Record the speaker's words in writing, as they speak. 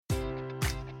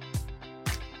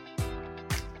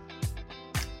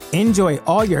Enjoy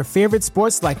all your favorite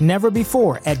sports like never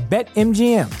before at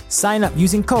BetMGM. Sign up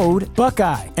using code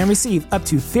Buckeye and receive up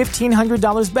to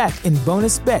 $1,500 back in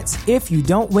bonus bets if you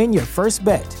don't win your first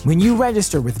bet. When you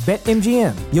register with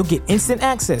BetMGM, you'll get instant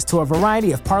access to a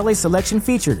variety of parlay selection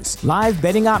features, live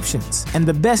betting options, and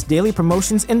the best daily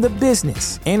promotions in the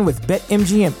business. And with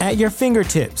BetMGM at your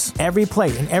fingertips, every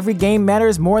play and every game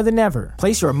matters more than ever.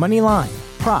 Place your money line,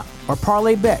 prop, or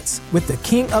parlay bets with the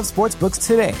king of sportsbooks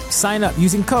today. Sign up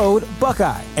using code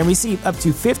Buckeye and receive up to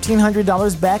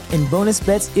 $1,500 back in bonus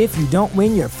bets if you don't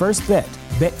win your first bet.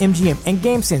 BetMGM and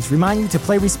GameSense remind you to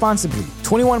play responsibly.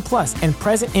 21 plus and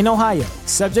present in Ohio,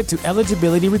 subject to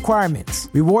eligibility requirements.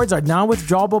 Rewards are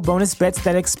non-withdrawable bonus bets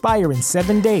that expire in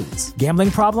 7 days. Gambling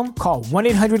problem? Call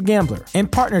 1-800-GAMBLER. In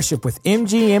partnership with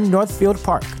MGM Northfield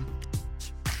Park.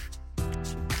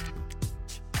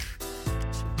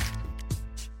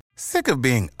 Sick of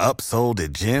being upsold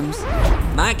at gyms?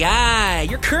 My guy,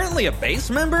 you're currently a base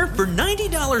member? For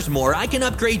 $90 more, I can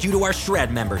upgrade you to our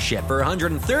Shred membership. For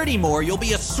 $130 more, you'll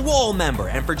be a Swole member.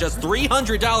 And for just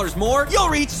 $300 more, you'll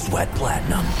reach Sweat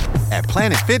Platinum. At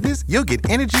Planet Fitness, you'll get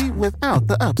energy without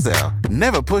the upsell.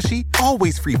 Never pushy,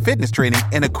 always free fitness training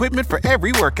and equipment for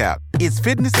every workout. It's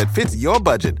fitness that fits your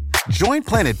budget. Join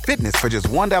Planet Fitness for just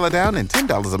 $1 down and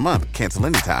 $10 a month. Cancel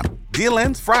anytime. Deal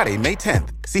ends Friday, May 10th.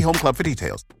 See Home Club for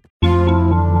details.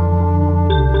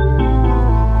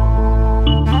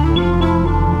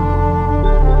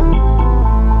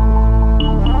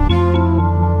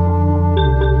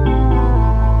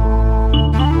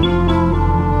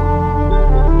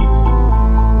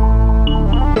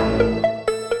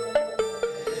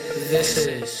 This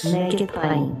is Make It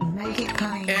Plain. Make It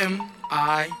Plain.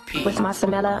 MIP With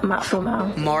Masamela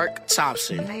Matfumo. Mark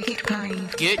Thompson. Make It Plain.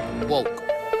 Get woke.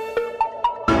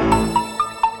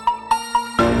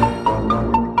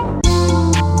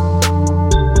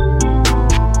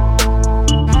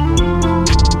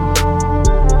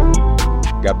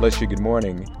 God bless you. Good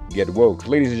morning. Get woke.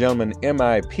 Ladies and gentlemen,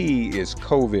 MIP is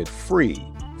COVID free.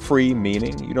 Free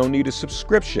meaning you don't need a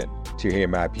subscription to hear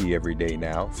MIP every day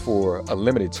now for a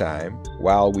limited time.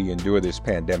 While we endure this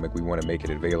pandemic, we want to make it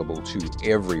available to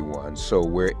everyone. So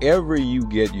wherever you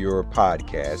get your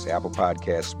podcasts, Apple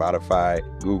Podcasts, Spotify,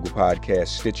 Google Podcasts,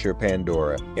 Stitcher,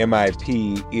 Pandora,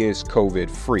 MIP is COVID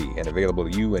free and available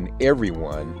to you and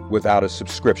everyone without a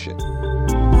subscription.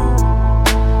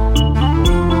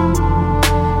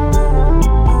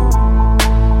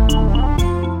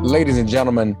 Ladies and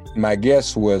gentlemen, my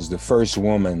guest was the first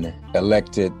woman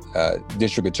elected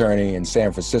district attorney in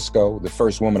San Francisco, the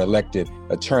first woman elected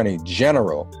attorney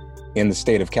general in the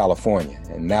state of California.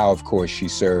 And now, of course, she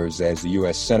serves as the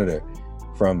U.S. Senator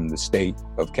from the state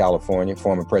of California.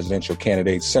 Former presidential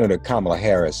candidate Senator Kamala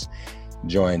Harris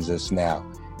joins us now.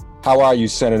 How are you,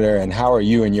 Senator, and how are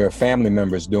you and your family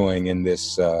members doing in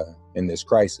this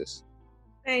crisis?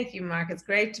 Thank you, Mark. It's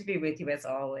great to be with you as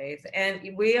always. And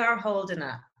we are holding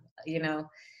up.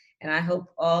 And I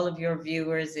hope all of your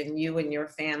viewers and you and your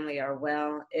family are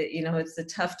well. It's a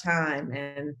tough time.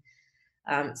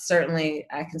 And certainly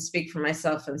I can speak for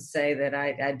myself and say that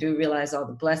I do realize all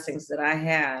the blessings that I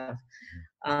have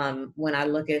when I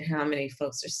look at how many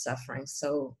folks are suffering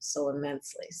so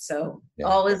immensely. So yeah.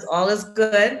 All is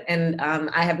good. And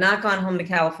I have not gone home to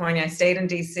California. I stayed in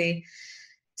DC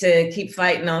to keep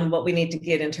fighting on what we need to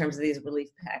get in terms of these relief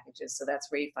packages. So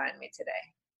that's where you find me today.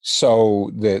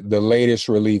 So the latest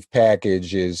relief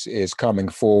package is coming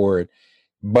forward,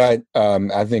 but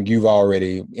I think you've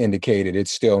already indicated it's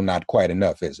still not quite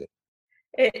enough, is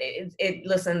it?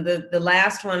 Listen, the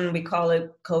last one, we call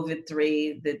it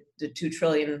COVID-3, the $2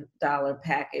 trillion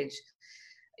package.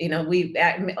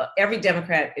 Every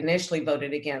Democrat initially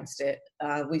voted against it.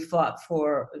 We fought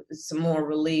for some more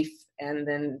relief and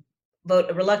then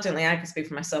reluctantly, I can speak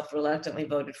for myself, reluctantly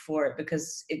voted for it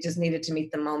because it just needed to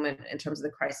meet the moment in terms of the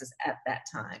crisis at that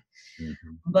time.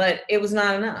 Mm-hmm. But it was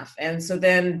not enough. And so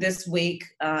then this week,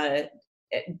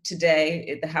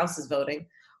 today, the House is voting.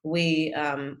 We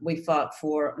fought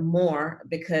for more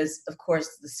because, of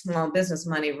course, the small business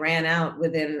money ran out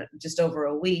within just over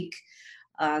a week.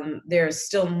 There's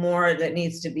still more that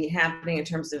needs to be happening in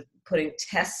terms of putting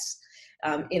tests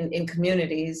in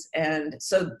communities. And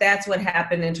so that's what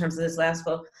happened in terms of this last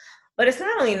vote. But it's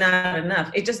not only not enough,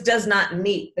 it just does not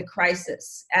meet the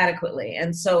crisis adequately.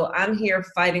 And so I'm here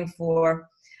fighting for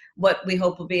what we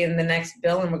hope will be in the next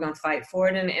bill, and we're going to fight for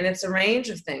it. And it's a range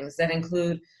of things that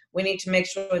include, we need to make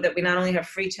sure that we not only have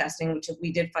free testing, which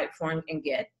we did fight for and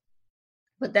get,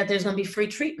 but that there's going to be free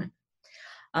treatment.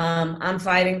 I'm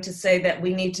fighting to say that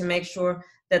we need to make sure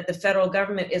that the federal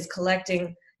government is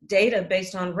collecting data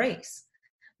based on race.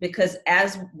 Because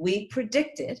as we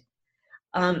predicted,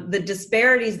 The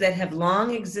disparities that have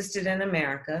long existed in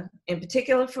America, in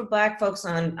particular for Black folks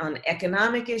on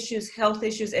economic issues, health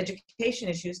issues, education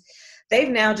issues, they've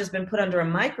now just been put under a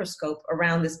microscope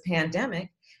around this pandemic,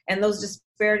 and those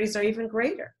disparities are even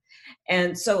greater.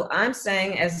 And so I'm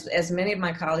saying, as many of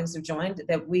my colleagues have joined,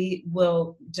 that we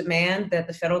will demand that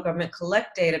the federal government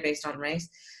collect data based on race.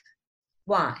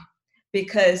 Why?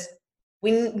 Because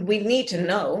we need to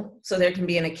know so there can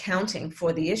be an accounting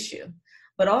for the issue,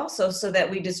 but also so that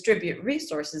we distribute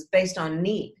resources based on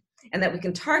need and that we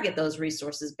can target those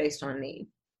resources based on need.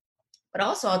 But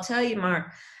also, I'll tell you,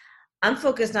 Mark, I'm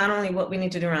focused not only what we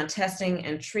need to do around testing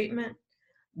and treatment,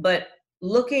 but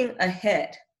looking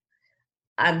ahead.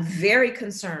 I'm very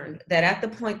concerned that at the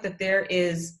point that there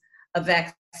is a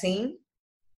vaccine,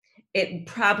 it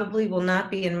probably will not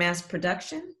be in mass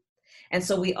production. And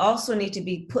so we also need to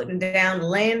be putting down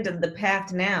land of the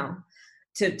path now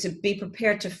to be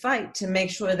prepared to fight, to make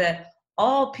sure that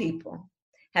all people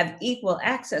have equal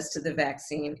access to the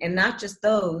vaccine, and not just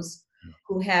those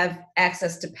who have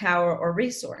access to power or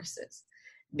resources.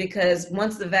 Because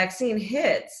once the vaccine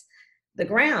hits the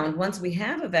ground, once we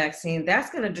have a vaccine, that's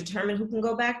going to determine who can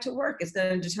go back to work. It's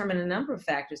going to determine a number of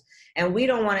factors. And we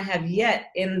don't want to have yet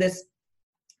in this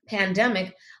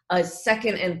pandemic a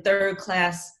second and third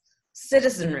class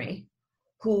citizenry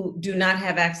who do not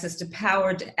have access to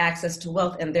power, access to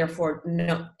wealth, and therefore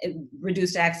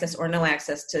reduced access or no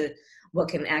access to what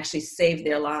can actually save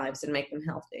their lives and make them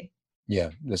healthy. Yeah,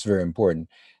 that's very important.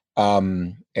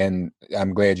 And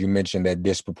I'm glad you mentioned that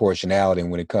disproportionality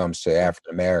when it comes to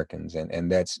African Americans,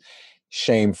 and that's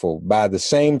shameful. By the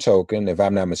same token, if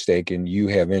I'm not mistaken, you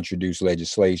have introduced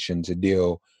legislation to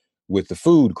deal with the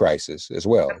food crisis as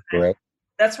well, correct?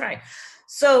 That's right.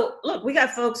 So look, we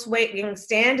got folks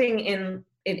standing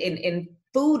in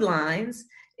food lines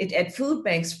at food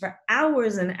banks for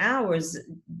hours and hours.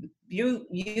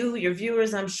 Your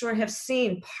viewers, I'm sure, have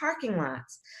seen parking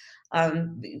lots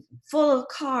full of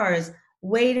cars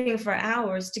waiting for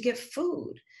hours to get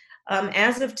food.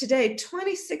 As of today,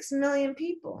 26 million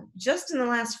people just in the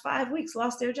last 5 weeks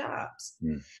lost their jobs.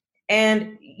 Mm.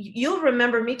 And you'll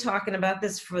remember me talking about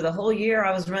this for the whole year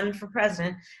I was running for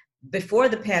president before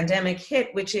the pandemic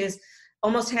hit, which is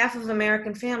almost half of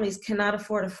American families cannot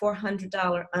afford a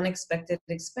 $400 unexpected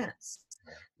expense.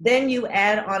 Then you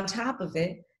add on top of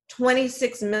it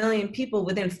 26 million people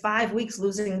within 5 weeks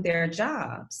losing their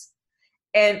jobs.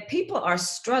 And people are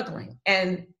struggling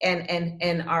and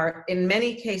are in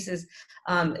many cases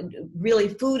really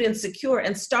food insecure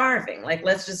and starving. Like,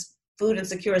 food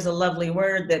insecure is a lovely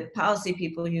word that policy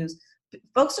people use.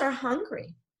 Folks are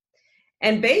hungry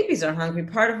and babies are hungry.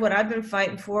 Part of what I've been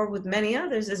fighting for with many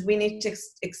others is we need to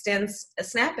extend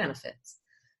SNAP benefits,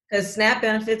 because SNAP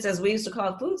benefits, as we used to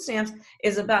call food stamps,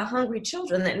 is about hungry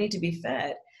children that need to be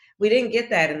fed. We didn't get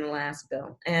that in the last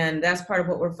bill, and that's part of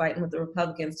what we're fighting with the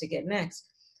Republicans to get next.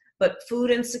 But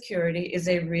food insecurity is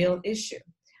a real issue.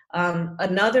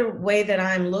 Another way that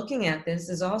I'm looking at this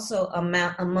is also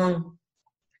among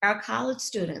our college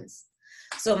students.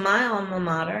 So my alma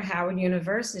mater, Howard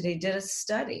University, did a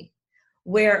study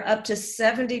where up to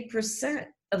 70%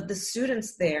 of the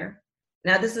students there,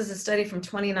 now this is a study from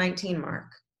 2019,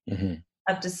 Mark, mm-hmm.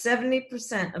 Up to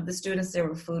 70% of the students there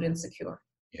were food insecure.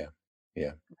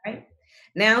 Yeah. Right?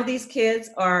 Now these kids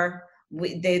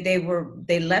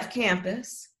they left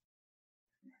campus.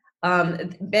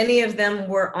 Many of them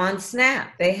were on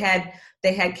SNAP. They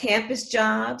had campus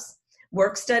jobs,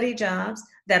 work study jobs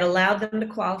that allowed them to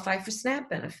qualify for SNAP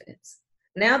benefits.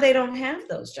 Now they don't have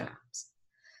those jobs.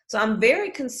 So I'm very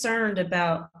concerned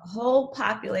about whole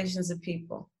populations of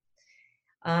people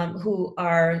who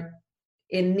are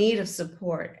in need of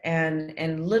support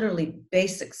and literally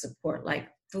basic support like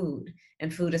food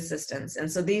and food assistance. And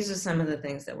so these are some of the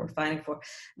things that we're fighting for.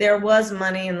 There was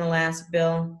money in the last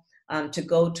bill to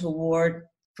go toward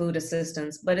food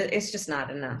assistance, but it's just not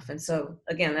enough. And so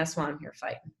again, that's why I'm here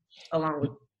fighting, along with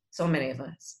so many of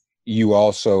us. You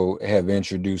also have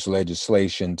introduced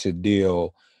legislation to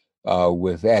deal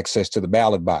with access to the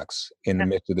ballot box in the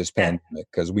midst of this pandemic,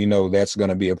 because we know that's going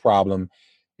to be a problem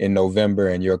in November,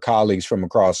 and your colleagues from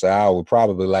across the aisle would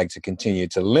probably like to continue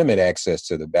to limit access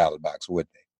to the ballot box, would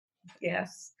they?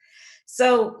 Yes.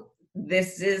 So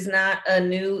this is not a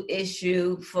new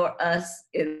issue for us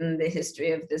in the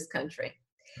history of this country.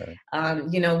 Right.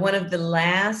 One of the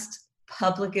last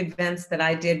public events that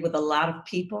I did with a lot of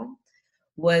people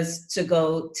was to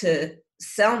go to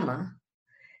Selma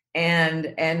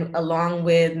and along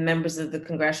with members of the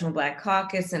Congressional Black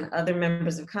Caucus and other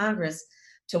members of Congress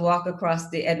to walk across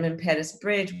the Edmund Pettus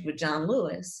Bridge with John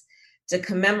Lewis to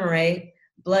commemorate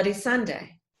Bloody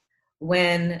Sunday,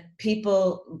 when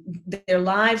their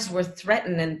lives were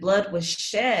threatened and blood was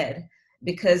shed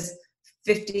because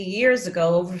 50 years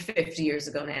ago, over 50 years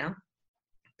ago now,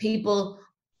 people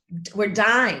were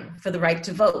dying for the right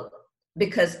to vote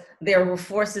because there were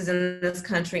forces in this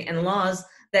country and laws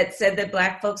that said that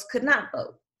Black folks could not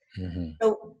vote. Mm-hmm.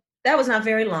 So that was not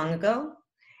very long ago.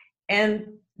 And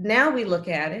now we look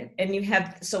at it and you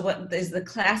have, so what is the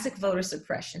classic voter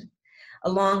suppression,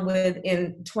 along with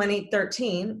in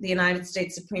 2013, the United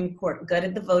States Supreme Court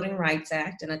gutted the Voting Rights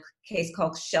Act in a case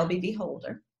called Shelby v.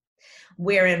 Holder,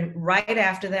 wherein right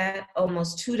after that,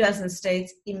 almost 24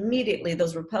 states, immediately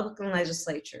those Republican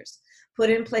legislatures put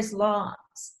in place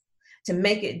laws to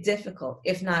make it difficult,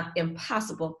 if not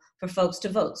impossible, for folks to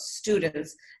vote,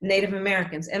 students, Native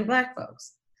Americans, and Black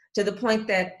folks, to the point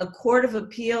that a court of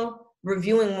appeal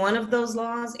reviewing one of those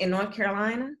laws in North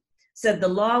Carolina said the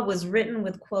law was written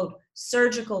with, quote,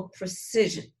 surgical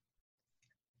precision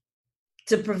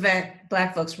to prevent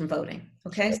Black folks from voting.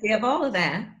 Okay, so you have all of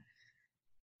that.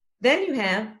 Then you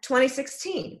have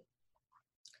 2016,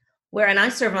 and I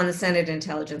serve on the Senate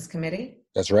Intelligence Committee.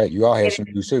 That's right. You all had some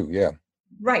news too, yeah.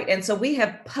 Right, and so we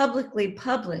have publicly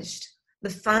published the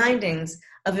findings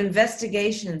of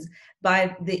investigations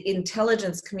by the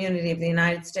intelligence community of the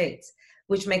United States,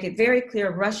 which make it very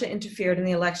clear Russia interfered in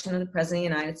the election of the President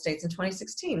of the United States in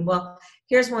 2016. Well,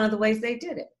 here's one of the ways they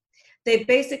did it. They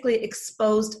basically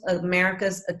exposed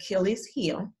America's Achilles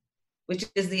heel, which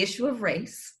is the issue of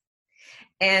race.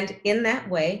 And in that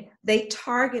way, they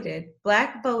targeted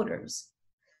Black voters,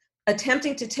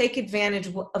 attempting to take advantage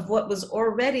of what was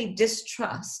already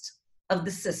distrust of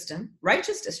the system,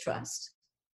 righteous distrust,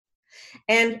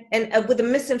 and with a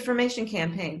misinformation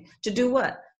campaign to do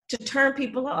what? To turn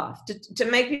people off, to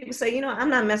make people say, you know, I'm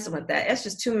not messing with that. It's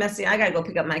just too messy. I got to go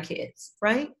pick up my kids,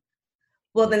 right?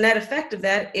 Well, the net effect of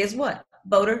that is what?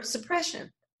 Voter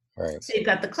suppression. Right. So you've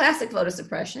got the classic voter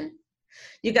suppression,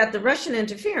 you got the Russian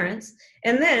interference,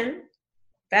 and then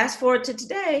fast forward to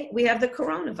today, we have the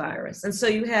coronavirus. And so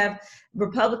you have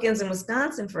Republicans in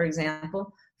Wisconsin, for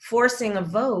example, forcing a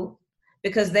vote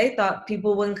because they thought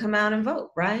people wouldn't come out and vote,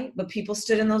 right? But people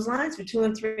stood in those lines for 2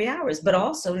 and 3 hours. But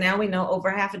also now we know over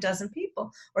half a dozen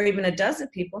people, or even a dozen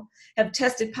people, have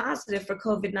tested positive for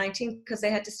COVID-19 because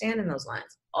they had to stand in those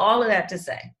lines. All of that to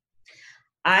say,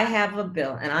 I have a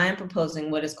bill and I am proposing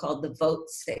what is called the Vote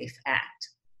Safe Act,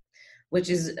 which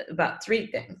is about 3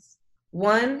 things.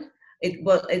 One,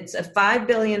 it's a $5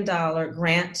 billion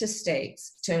grant to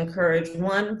states to encourage,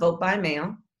 one, vote by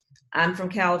mail. I'm from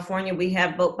California. We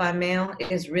have vote by mail.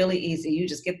 It is really easy. You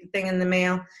just get the thing in the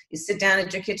mail. You sit down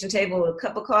at your kitchen table with a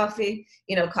cup of coffee,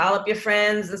 call up your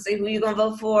friends and see who you're going to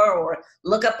vote for, or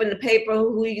look up in the paper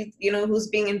who's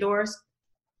being endorsed.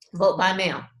 Vote by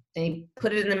mail. And you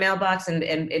put it in the mailbox and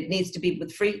it needs to be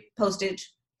with free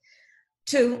postage.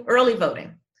 2, early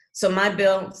voting. So my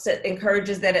bill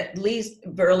encourages that at least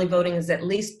early voting is at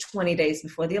least 20 days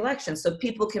before the election, so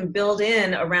people can build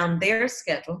in around their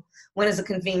schedule when is a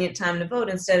convenient time to vote,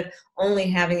 instead of only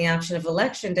having the option of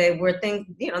election day where things,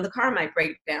 the car might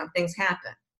break down, things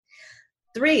happen.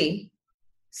 3,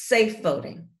 safe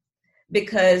voting,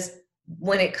 because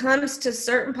when it comes to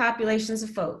certain populations of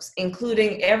folks,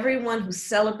 including everyone who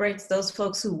celebrates those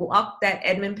folks who walk that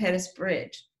Edmund Pettus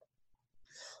Bridge,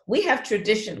 we have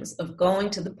traditions of going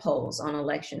to the polls on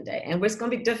election day, and it's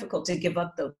going to be difficult to give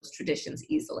up those traditions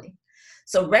easily.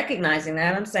 So recognizing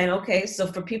that, I'm saying, okay, so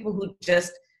for people who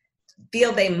just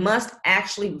feel they must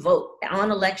actually vote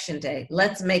on election day,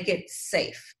 let's make it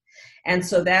safe. And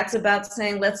so that's about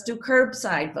saying, let's do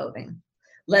curbside voting.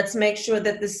 Let's make sure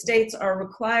that the states are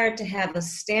required to have a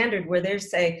standard where they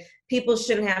say people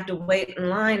shouldn't have to wait in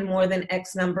line more than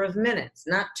X number of minutes,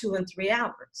 not 2 and 3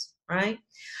 hours, right?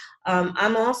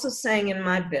 I'm also saying in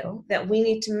my bill that we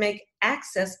need to make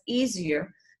access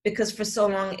easier, because for so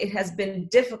long it has been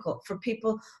difficult for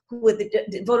people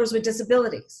voters with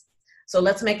disabilities. So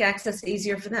let's make access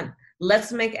easier for them.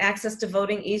 Let's make access to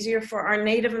voting easier for our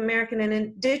Native American and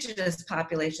indigenous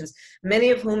populations,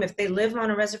 many of whom, if they live on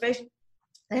a reservation,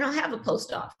 they don't have a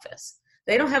post office.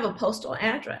 They don't have a postal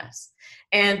address.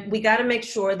 And we got to make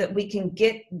sure that we can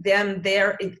get them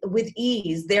there with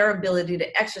ease, their ability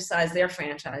to exercise their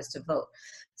franchise to vote.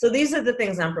 So these are the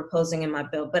things I'm proposing in my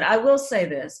bill. But I will say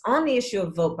this, on the issue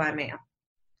of vote by mail,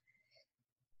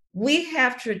 we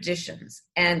have traditions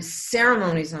and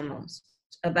ceremonies almost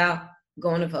about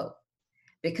going to vote,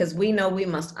 because we know we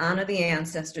must honor the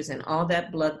ancestors and all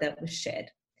that blood that was shed.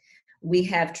 We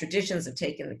have traditions of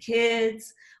taking the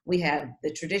kids. We have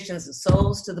the traditions of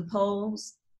souls to the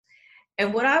polls.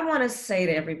 And what I want to say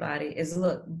to everybody is,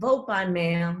 look, vote by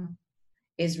mail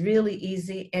is really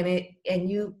easy, and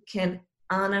you can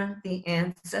honor the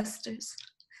ancestors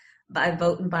by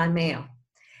voting by mail.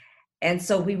 And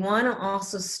so we want to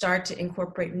also start to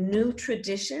incorporate new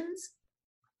traditions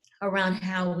around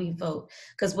how we vote.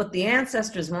 Because what the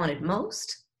ancestors wanted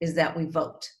most is that we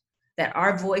vote, that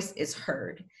our voice is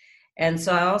heard. And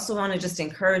so I also want to just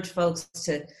encourage folks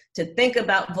to think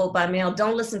about vote by mail.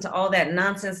 Don't listen to all that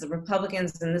nonsense the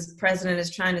Republicans and this president is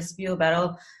trying to spew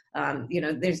about,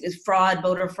 there's fraud,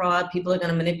 voter fraud, people are going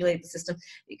to manipulate the system,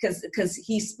 because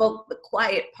he spoke the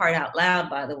quiet part out loud,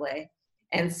 by the way,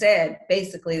 and said,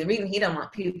 basically, the reason he don't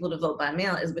want people to vote by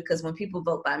mail is because when people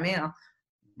vote by mail,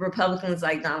 Republicans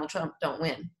like Donald Trump don't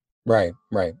win. Right.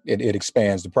 It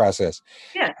expands the process.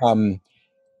 Yeah.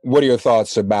 What are your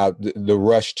thoughts about the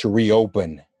rush to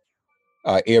reopen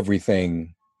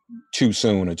everything too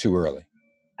soon or too early?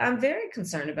 I'm very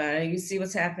concerned about it. You see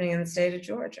what's happening in the state of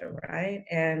Georgia, right?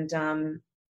 And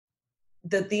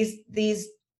there's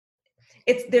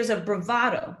a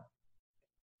bravado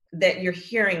that you're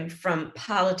hearing from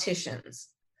politicians,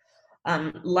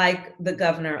 like the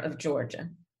governor of Georgia,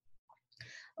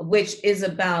 which is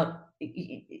about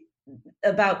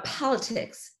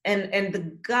politics, and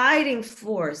the guiding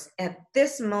force at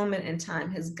this moment in time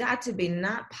has got to be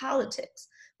not politics,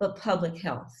 but public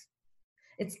health.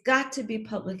 It's got to be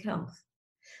public health.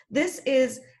 This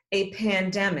is a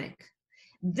pandemic.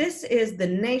 This is the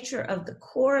nature of the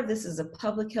core of this is a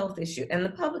public health issue. And the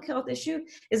public health issue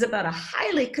is about a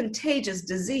highly contagious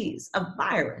disease, a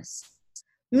virus,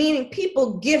 meaning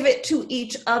people give it to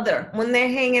each other when they're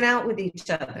hanging out with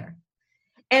each other.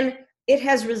 And it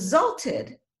has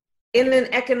resulted in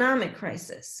an economic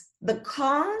crisis. The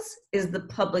cause is the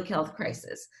public health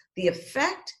crisis. The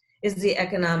effect is the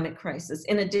economic crisis,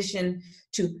 in addition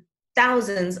to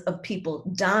thousands of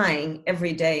people dying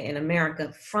every day in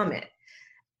America from it.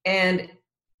 And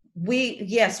we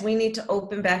need to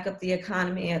open back up the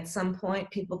economy at some point.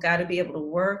 People got to be able to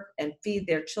work and feed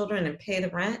their children and pay the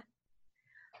rent.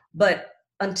 But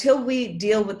until we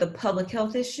deal with the public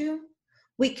health issue,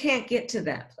 we can't get to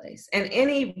that place. And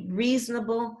any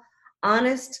reasonable,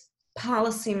 honest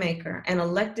policymaker and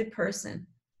elected person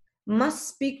must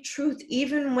speak truth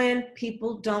even when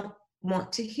people don't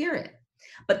want to hear it.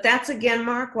 But that's, again,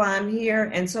 Mark, why I'm here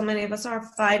and so many of us are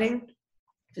fighting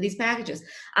for these packages.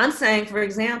 I'm saying, for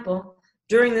example,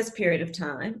 during this period of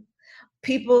time,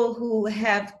 people who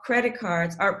have credit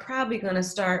cards are probably going to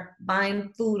start buying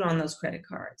food on those credit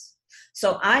cards.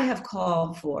 So I have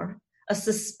called for a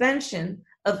suspension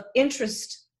of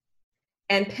interest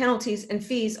and penalties and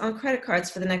fees on credit cards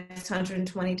for the next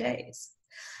 120 days.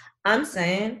 I'm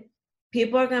saying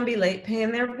people are going to be late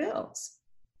paying their bills.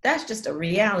 That's just a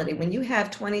reality. When you have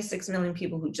 26 million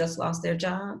people who just lost their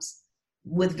jobs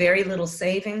with very little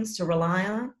savings to rely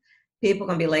on, people are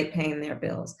going to be late paying their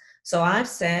bills. So I've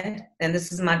said, and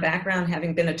this is my background,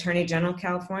 having been Attorney General of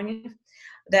California,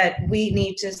 that we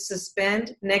need to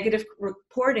suspend negative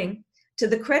reporting to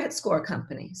the credit score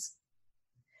companies,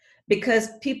 because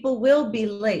people will be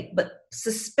late, but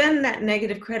suspend that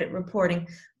negative credit reporting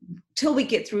till we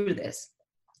get through this.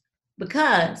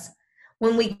 Because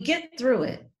when we get through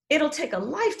it, it'll take a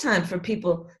lifetime for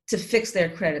people to fix their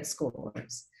credit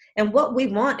scores. And what we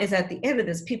want is, at the end of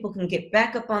this, people can get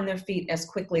back up on their feet as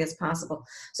quickly as possible.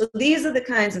 So these are the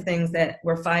kinds of things that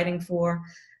we're fighting for,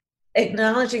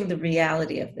 acknowledging the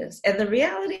reality of this. And the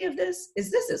reality of this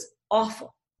is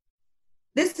awful.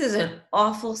 This is an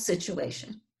awful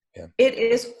situation. Yeah. It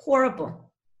is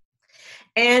horrible.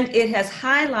 And it has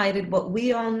highlighted what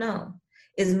we all know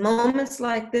is moments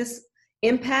like this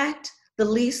impact the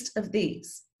least of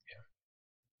these,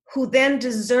 who then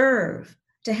deserve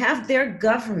to have their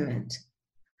government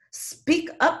speak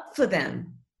up for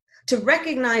them, to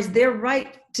recognize their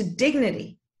right to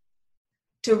dignity,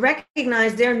 to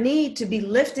recognize their need to be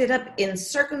lifted up in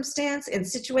circumstance, in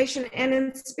situation, and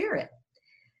in spirit.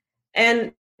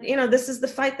 And, this is the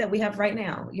fight that we have right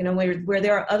now, where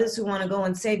there are others who want to go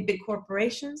and save big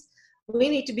corporations. We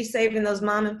need to be saving those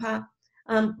mom and pop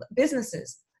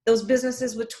businesses, those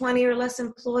businesses with 20 or less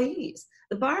employees,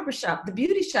 the barbershop, the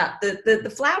beauty shop,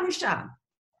 the flower shop.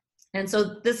 And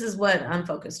so this is what I'm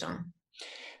focused on.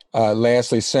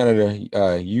 Lastly,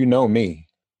 Senator, you know me,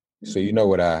 so you know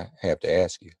what I have to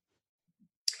ask you.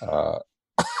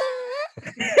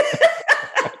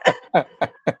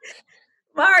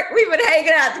 Mark, we've been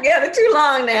hanging out together too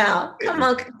long now. Come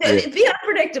on, be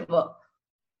unpredictable.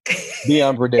 Be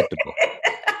unpredictable.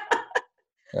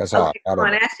 That's how. Come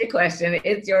on, ask your question.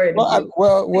 It's your.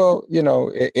 Well,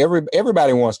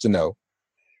 everybody wants to know,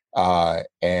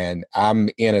 and I'm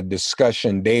in a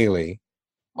discussion daily,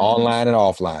 online and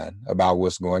offline, about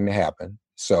what's going to happen.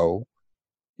 So,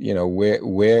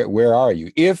 where are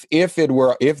you? If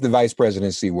the vice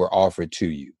presidency were offered to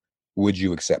you, would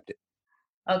you accept it?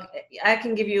 Okay, I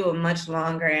can give you a much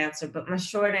longer answer, but my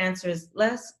short answer is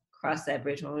let's cross that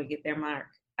bridge when we get there, Mark.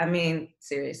 I mean,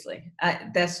 seriously,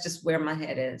 that's just where my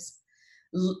head is.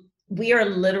 We are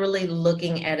literally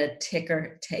looking at a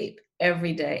ticker tape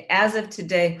every day. As of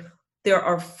today, there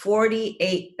are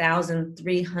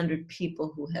 48,300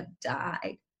 people who have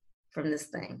died from this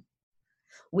thing.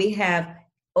 We have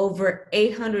over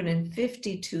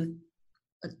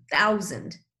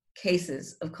 852,000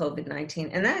 cases of COVID-19,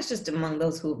 and that's just among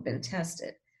those who have been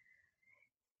tested.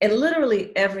 And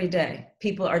literally every day,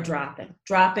 people are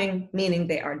dropping, meaning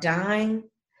they are dying.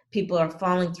 People are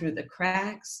falling through the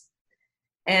cracks.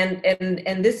 And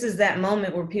this is that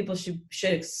moment where people should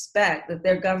expect that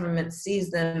their government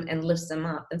sees them and lifts them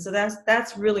up. And so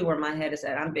that's really where my head is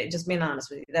at. I'm just being honest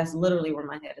with you. That's literally where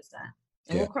my head is at.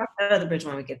 And we'll cross that other bridge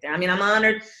when we get there. I mean, I'm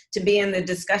honored to be in the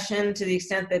discussion to the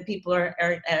extent that people are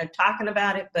talking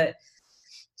about it, but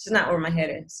it's not where my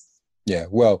head is. Yeah,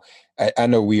 well, I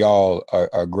know we all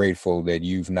are grateful that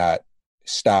you've not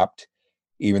stopped,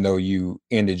 even though you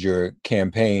ended your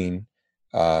campaign.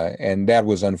 And that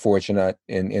was unfortunate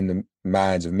in the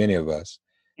minds of many of us.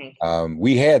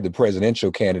 We had the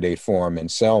presidential candidate forum in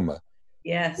Selma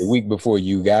the week before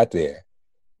you got there.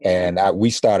 And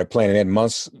we started planning that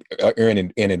months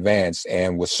in advance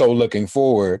and was so looking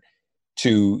forward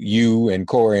to you and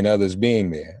Corey and others being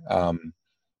there.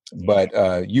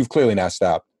 But you've clearly not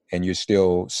stopped, and you're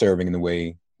still serving in the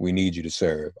way we need you to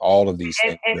serve. All of these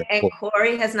things. And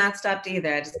Corey has not stopped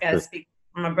either. I just got to speak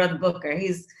for my brother Booker.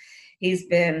 He's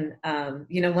been,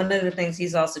 one of the things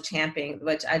he's also championing,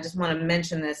 which I just want to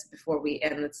mention this before we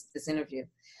end this interview.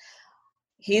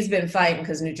 He's been fighting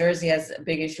because New Jersey has a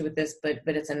big issue with this, but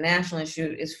it's a national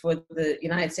issue, is for the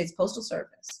United States Postal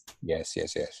Service. Yes.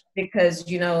 Because,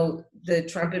 the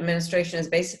Trump administration is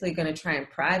basically going to try and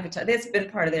privatize. It's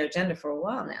been part of their agenda for a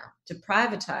while now, to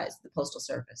privatize the Postal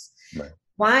Service. Right.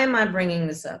 Why am I bringing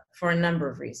this up? For a number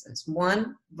of reasons.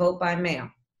 One, vote by mail.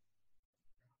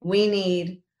 We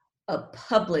need a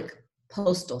public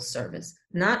postal service,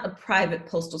 not a private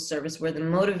postal service where the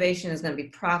motivation is going to be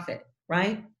profit,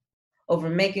 right? Over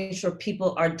making sure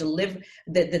people are delivered,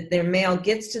 that their mail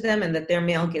gets to them and that their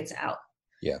mail gets out.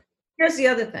 Yeah. Here's the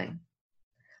other thing.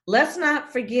 Let's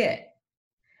not forget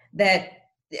that,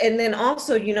 and then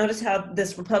also you notice how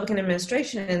this Republican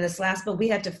administration in this last bill, we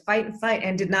had to fight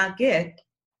and did not get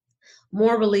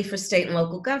more relief for state and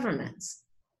local governments.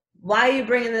 Why are you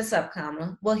bringing this up,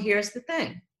 Kamala? Well, here's the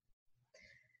thing.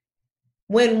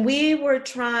 When we were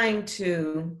trying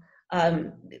to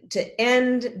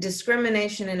end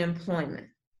discrimination in employment,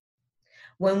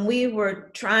 when we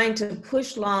were trying to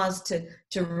push laws to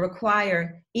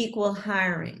require equal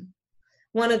hiring,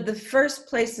 one of the first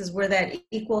places where that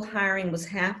equal hiring was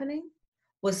happening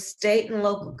was state and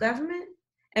local government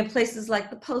and places like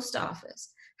the post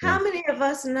office. How many of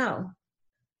us know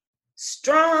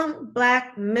strong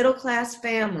Black middle-class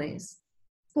families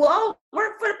who all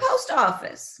work for the post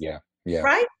office? Yeah.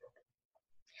 Right?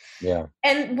 Yeah.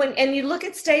 And when you look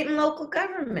at state and local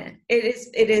government, it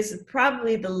is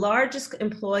probably the largest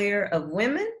employer of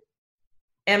women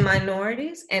and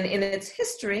minorities, and in its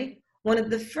history, one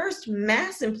of the first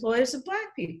mass employers of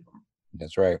Black people.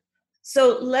 That's right.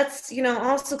 So let's,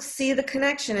 also see the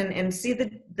connection and see the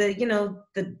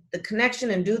connection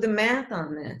and do the math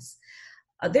on this.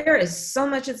 There is so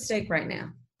much at stake right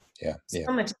now. Yeah.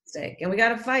 So much at stake, and we got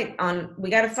to fight on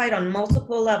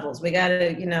multiple levels. We got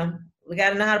to know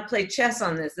how to play chess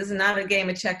on this. This is not a game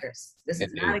of checkers. This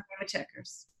is not a game of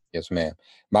checkers. Yes, ma'am.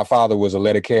 My father was a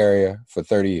letter carrier for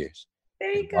 30 years.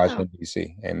 There you go. Washington,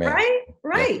 D.C. Amen.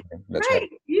 Right. That's right.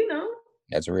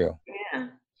 That's real.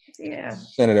 Yeah.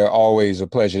 Senator, always a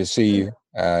pleasure to see you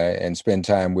and spend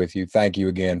time with you. Thank you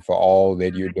again for all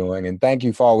that you're doing. And thank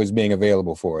you for always being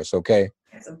available for us, okay?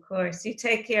 Yes, of course. You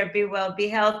take care. Be well. Be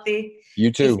healthy.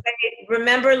 You too.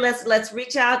 Remember, let's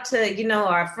reach out to,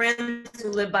 our friends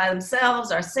who live by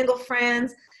themselves, our single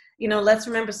friends. Let's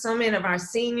remember so many of our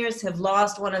seniors have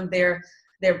lost one of their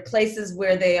places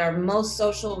where they are most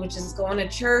social, which is going to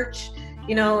church,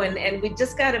 and we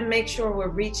just got to make sure we're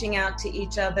reaching out to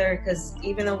each other, because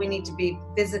even though we need to be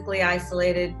physically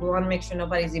isolated, we want to make sure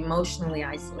nobody's emotionally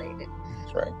isolated.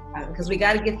 That's right. Because we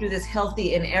got to get through this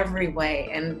healthy in every way.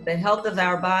 And the health of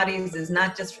our bodies is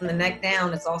not just from the neck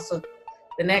down, it's also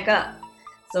the neck up.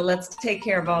 So let's take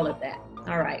care of all of that.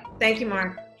 All right. Thank you,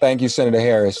 Mark. Thank you, Senator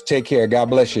Harris. Take care. God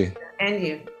bless you. And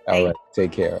you. All right.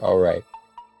 Take care. All right.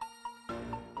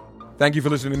 Thank you for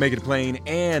listening to Make It Plain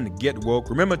and Get Woke.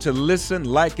 Remember to listen,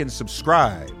 like, and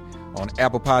subscribe on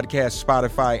Apple Podcasts,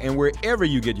 Spotify, and wherever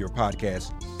you get your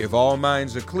podcasts. If all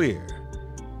minds are clear,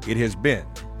 it has been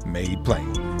made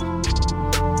plain.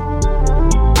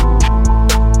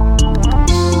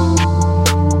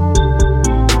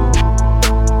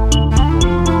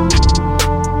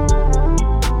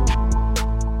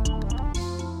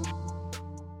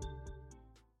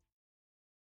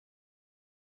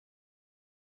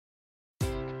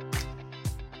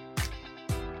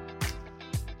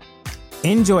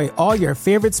 Enjoy all your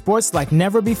favorite sports like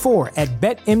never before at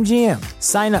BetMGM.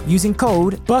 Sign up using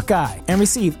code Buckeye and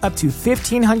receive up to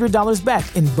 $1,500 back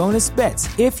in bonus bets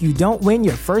if you don't win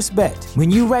your first bet.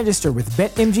 When you register with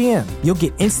BetMGM, you'll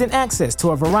get instant access to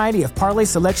a variety of parlay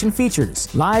selection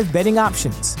features, live betting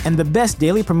options, and the best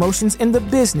daily promotions in the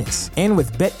business. And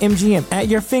with BetMGM at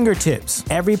your fingertips,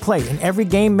 every play and every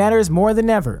game matters more than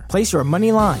ever. Place your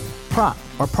money line, prop,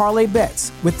 or parlay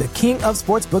bets with the king of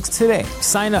sportsbooks today.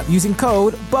 Sign up using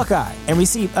code Buckeye and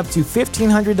receive up to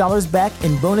 $1,500 back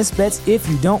in bonus bets if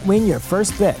you don't win your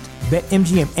first bet.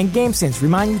 BetMGM and GameSense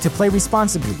remind you to play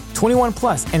responsibly. 21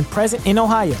 plus and present in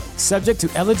Ohio, subject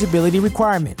to eligibility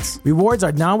requirements. Rewards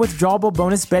are non-withdrawable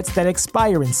bonus bets that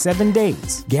expire in 7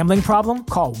 days. Gambling problem?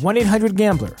 Call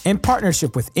 1-800-GAMBLER. In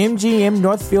partnership with MGM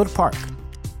Northfield Park.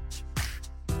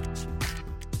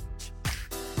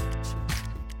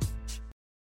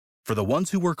 For the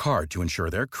ones who work hard to ensure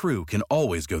their crew can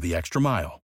always go the extra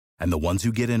mile, and the ones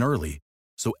who get in early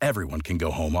so everyone can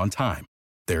go home on time,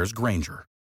 there's Grainger,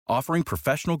 offering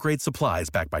professional-grade supplies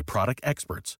backed by product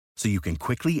experts so you can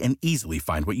quickly and easily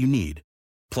find what you need.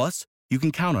 Plus, you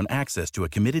can count on access to a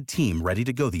committed team ready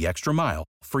to go the extra mile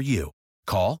for you.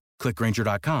 Call, click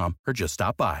Grainger.com, or just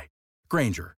stop by.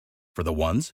 Grainger, for the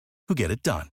ones who get it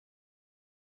done.